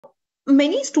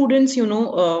many students,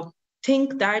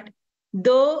 think that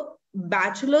the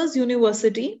bachelor's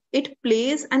university, it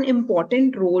plays an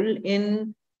important role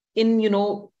in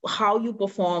how you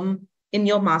perform in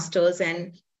your masters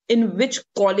and in which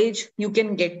college you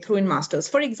can get through in masters.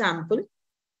 For example,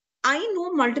 I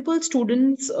know multiple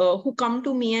students who come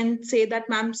to me and say that,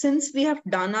 ma'am, since we have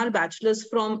done our bachelor's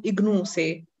from IGNU,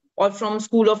 say, or from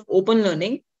School of Open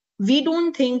Learning, we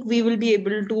don't think we will be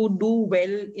able to do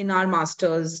well in our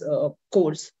master's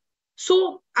course.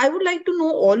 So I would like to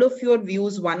know all of your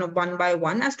views one by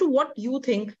one as to what you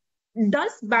think.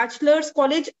 Does bachelor's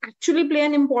college actually play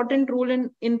an important role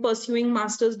in pursuing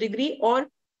master's degree, or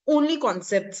only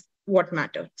concepts what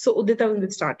matter? So Udita, we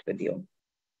will start with you.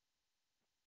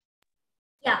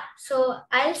 Yeah, so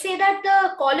I'll say that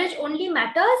the college only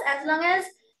matters as long as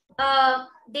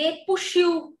they push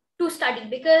you to study,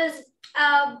 because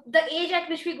the age at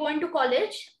which we go into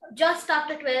college, just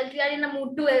after 12th, we are in a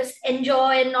mood to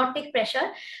enjoy and not take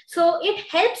pressure. So it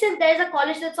helps if there's a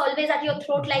college that's always at your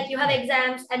throat, like you have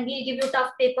exams and we'll give you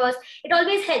tough papers. It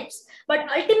always helps. But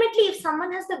ultimately, if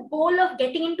someone has the goal of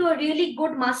getting into a really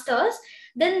good master's,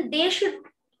 then they should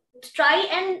try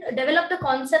and develop the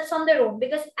concepts on their own,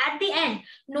 because at the end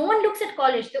no one looks at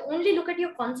college, they only look at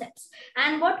your concepts.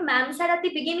 And what ma'am said at the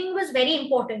beginning was very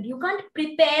important. You can't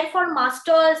prepare for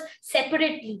masters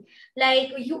separately.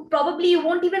 Like you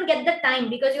won't even get the time,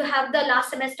 because you have the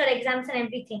last semester exams and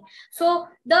everything. So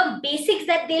the basics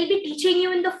that they'll be teaching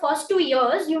you in the first 2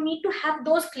 years, you need to have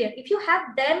those clear. If you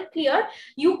have them clear,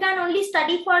 you can only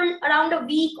study for around a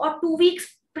week or 2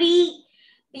 weeks pre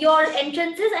your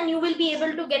entrances, and you will be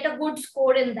able to get a good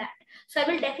score in that. So I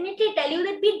will definitely tell you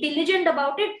that be diligent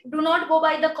about it. Do not go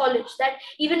by the college, that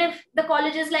even if the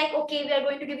college is like, okay, we are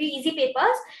going to give you easy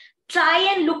papers,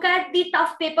 try and look at the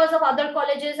tough papers of other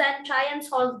colleges and try and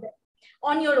solve them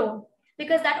on your own,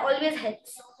 because that always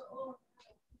helps.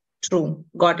 True.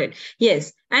 Got it.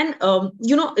 Yes. And,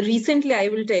 recently I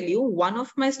will tell you, one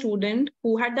of my student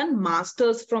who had done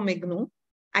masters from IGNU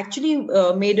actually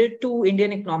made it to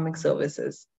Indian Economic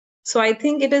Services. So I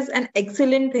think it is an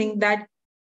excellent thing that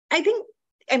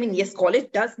yes, college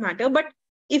does matter, but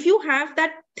if you have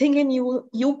that thing in you,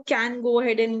 you can go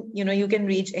ahead and, you can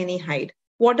reach any height.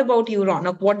 What about you,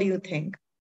 Ronak? What do you think?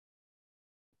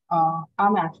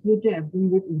 I'm absolutely agree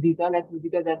with Udita. Like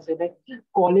Udita that said, like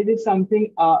college is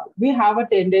something we have a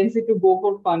tendency to go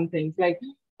for fun things.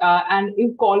 And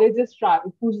if colleges try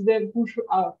push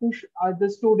the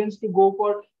students to go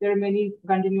for, there are many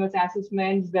continuous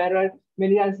assessments. There are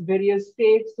many as various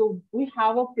states. So we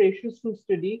have a pressure to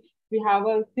study. We have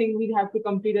a thing we have to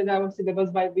complete as our syllabus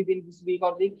by within this week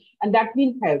or week, and that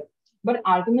will help. But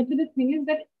ultimately, the thing is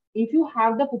that if you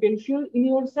have the potential in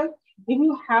yourself, if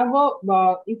you have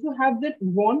that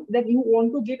want that you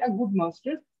want to get a good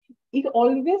master's, it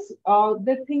always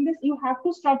the thing is you have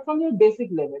to start from your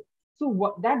basic level.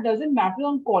 So that doesn't matter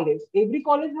on college. Every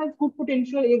college has good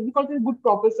potential. Every college has good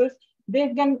professors.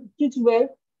 They can teach well.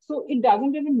 So it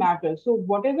doesn't even matter. So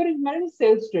whatever is matters is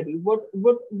self study. What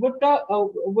are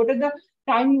the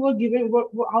time you were given?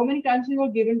 How many times you were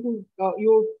given to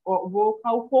your work?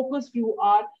 How focused you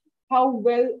are? How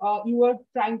well you are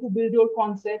trying to build your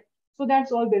concept. So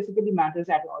that's all basically matters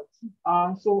at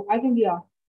all. So I think, yeah,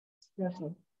 that's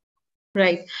all.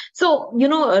 Right. So,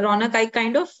 Ronak, I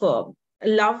kind of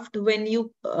loved when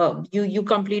you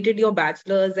completed your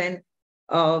bachelor's and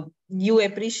you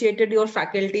appreciated your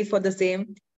faculty for the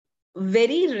same. With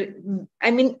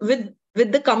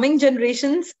the coming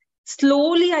generations,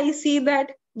 slowly I see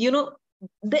that,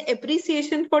 the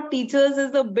appreciation for teachers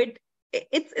is a bit,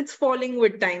 it's falling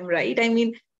with time, right? I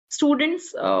mean,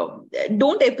 students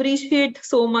don't appreciate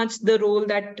so much the role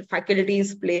that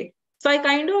faculties play. So I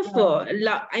kind of,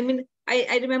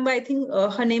 I remember, I think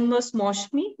her name was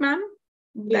Moshmi, ma'am.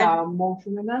 Yeah,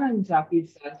 Moshmi and Jackie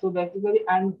sir. So basically,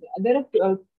 and there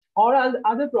are all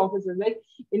other professors. Like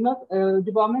in my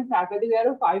department faculty, there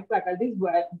are 5 faculties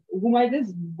whom I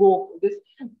just go.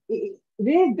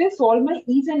 They solve my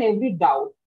each and every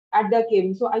doubt at the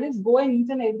cabin. So I just go and each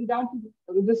and every doubt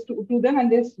to them,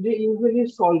 and they usually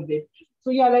solve it. So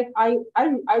yeah, like I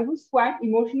was quite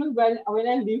emotional when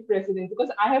I leave presidency,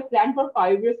 because I have planned for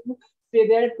 5 years to stay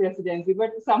there at presidency,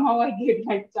 but somehow I get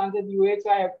like chance at UH,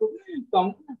 I have to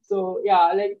come. So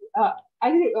yeah, like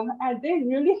they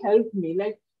really helped me.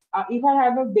 Like if I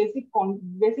have a basic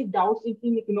doubts in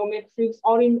econometrics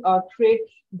or in trade,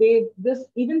 they just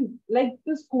even like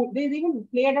the school, they even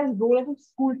play it as role as a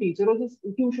school teacher or this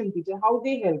tuition teacher, how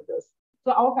they helped us.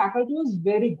 So our faculty was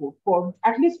very good for,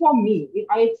 at least for me.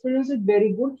 I experienced it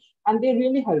very good, and they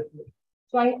really helped me.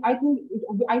 So I think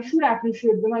I should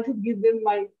appreciate them. I should give them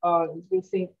my this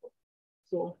thing.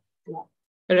 So Yeah.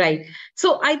 Right.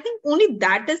 So I think only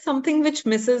that is something which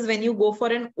misses when you go for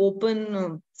an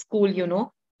open school,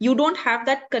 You don't have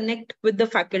that connect with the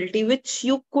faculty, which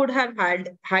you could have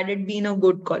had it been a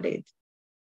good college.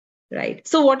 Right.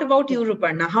 So what about you,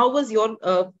 Ruparna? How was your,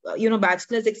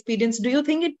 bachelor's experience? Do you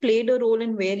think it played a role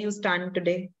in where you stand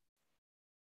today?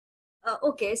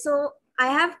 Okay, so I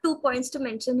have 2 points to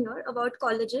mention here about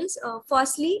colleges.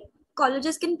 Firstly,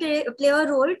 colleges can play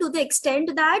a role to the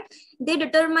extent that they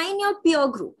determine your peer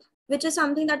group, which is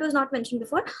something that was not mentioned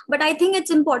before. But I think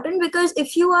it's important because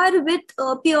if you are with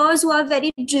peers who are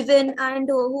very driven and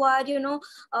who are,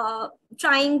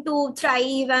 trying to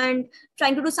thrive and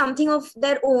trying to do something of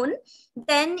their own,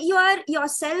 then you are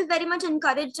yourself very much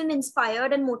encouraged and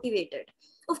inspired and motivated.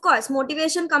 Of course,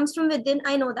 motivation comes from within,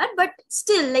 I know that, but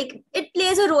still, like, it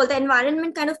plays a role. The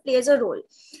environment kind of plays a role.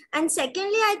 And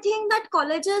secondly, I think that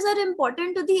colleges are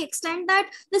important to the extent that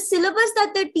the syllabus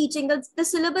that they're teaching, the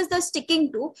syllabus they're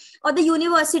sticking to, or the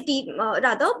university,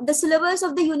 rather, the syllabus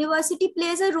of the university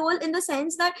plays a role in the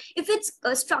sense that if it's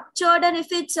structured and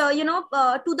if it's,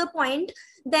 to the point,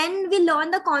 then we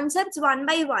learn the concepts one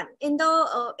by one in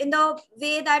the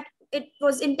way that it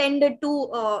was intended to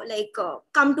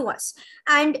come to us.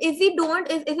 And if we don't,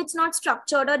 if it's not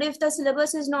structured, or if the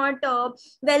syllabus is not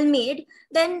well made,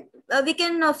 then we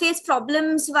can face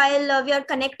problems while we are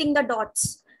connecting the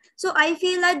dots. So I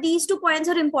feel that these 2 points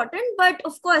are important, but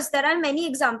of course there are many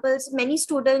examples, many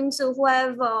students who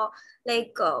have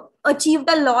achieved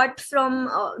a lot from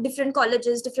different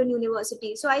colleges, different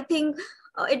universities. So I think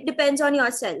it depends on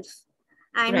yourself.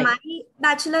 And Right. my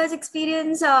bachelor's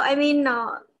experience,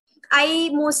 I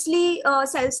mostly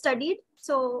self-studied,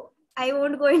 so I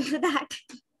won't go into that.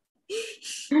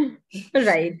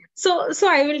 Right. So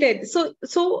I will tell.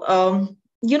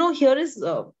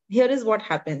 Here is what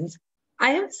happens. I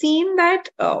have seen that.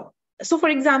 So, for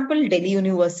example, Delhi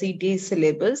University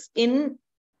syllabus in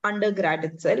undergrad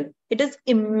itself, it is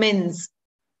immense,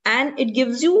 and it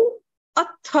gives you a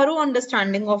thorough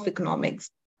understanding of economics.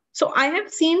 So I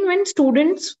have seen when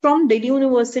students from Delhi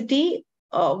University,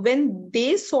 when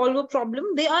they solve a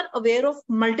problem, they are aware of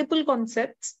multiple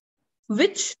concepts,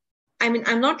 which, I mean,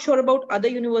 I'm not sure about other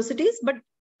universities, but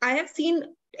I have seen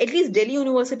at least Delhi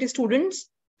University students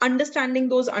understanding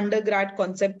those undergrad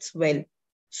concepts well.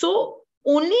 So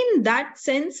only in that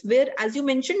sense where, as you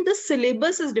mentioned, the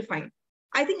syllabus is defined,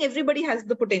 I think everybody has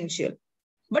the potential.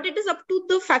 But it is up to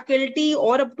the faculty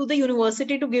or up to the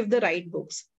university to give the right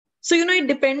books. So, it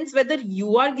depends whether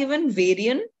you are given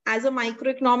Varian as a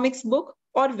microeconomics book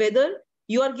or whether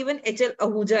you are given H.L.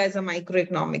 Ahuja as a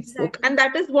microeconomics book. Exactly. And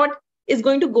that is what is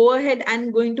going to go ahead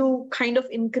and going to kind of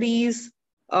increase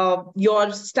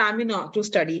your stamina to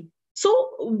study. So,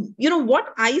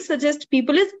 what I suggest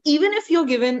people is, even if you're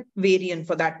given Varian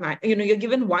for that matter, you're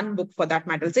given one book for that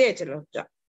matter, say H.L.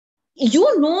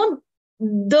 Ahuja,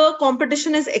 the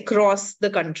competition is across the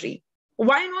country.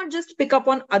 Why not just pick up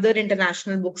on other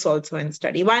international books also and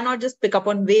study? Why not just pick up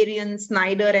on Varian,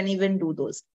 Snyder, and even do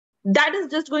those? That is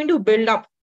just going to build up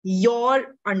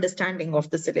your understanding of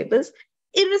the syllabus,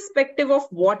 irrespective of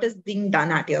what is being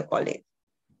done at your college.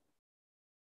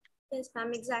 Yes,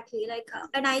 ma'am, exactly.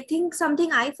 And I think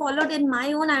something I followed in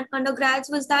my own undergrads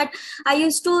was that I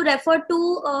used to refer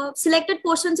to selected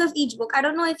portions of each book. I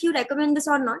don't know if you recommend this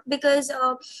or not, because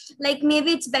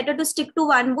maybe it's better to stick to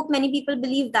one book. Many people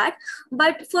believe that,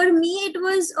 but for me, it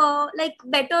was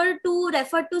better to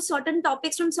refer to certain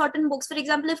topics from certain books. For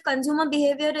example, if consumer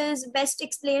behavior is best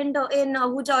explained in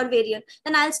Ahuja or Varian,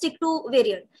 then I'll stick to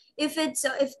Varian. If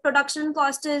production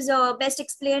cost is best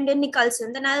explained in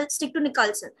Nicholson, then I'll stick to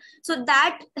Nicholson. So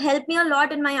that helped me a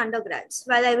lot in my undergrads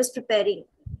while I was preparing.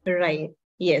 Right.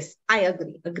 Yes, I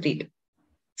agree. Agreed.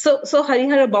 So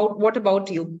Harihar, what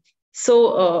about you?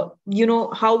 So,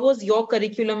 how was your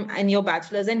curriculum and your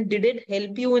bachelor's, and did it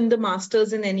help you in the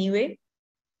master's in any way?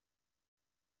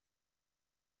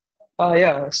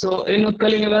 Yeah, so in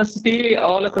Utkal University,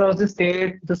 all across the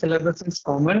state, the syllabus is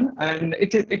common and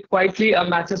it quietly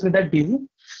matches with the DU.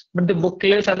 But the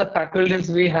booklets and the faculties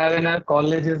we have in our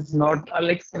college is not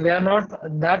they are not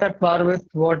that at par with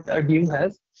what a DU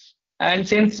has. And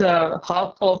since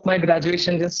half of my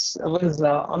graduation just was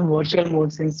on virtual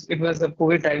mode since it was a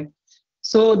COVID time,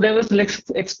 so there was less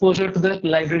exposure to the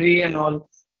library and all.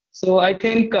 So I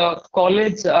think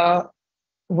college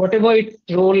whatever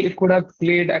role it could have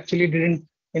played actually didn't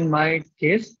in my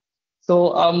case.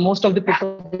 So most of the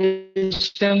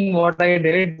preparation what I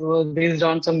did was based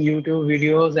on some YouTube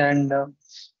videos and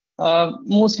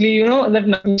mostly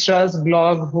that Mishra's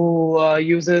blog who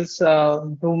uses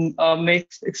who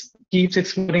keeps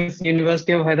exploring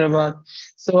University of Hyderabad.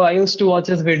 So I used to watch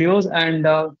his videos, and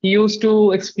he used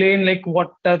to explain like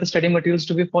what are the study materials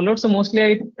to be followed. So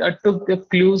mostly I took the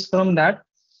clues from that.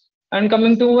 And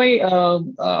coming to my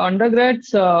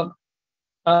undergrads, as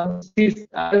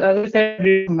I said, I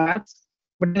did maths,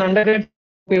 but in undergrad,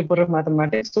 paper of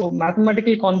mathematics. So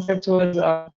mathematical concepts was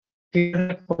clear in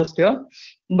the first year.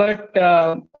 But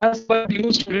as per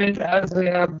new students, as we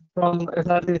have from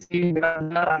SRCC, we are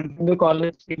ranking the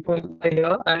college people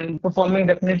here and performing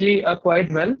definitely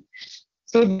quite well.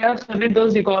 So they have studied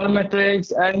those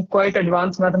econometrics and quite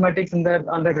advanced mathematics in their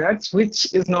undergrads,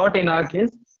 which is not in our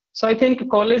case. So I think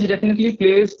college definitely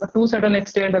plays, to a certain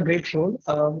extent, a great role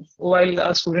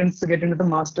while students get into the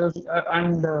masters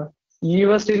and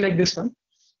university like this one.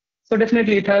 So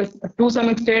definitely, it has, to some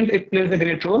extent, it plays a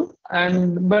great role.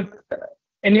 And but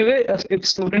anyway, if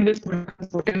student is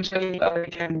potential, I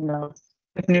can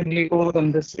definitely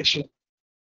overcome this issue.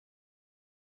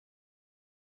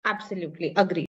 Absolutely agree.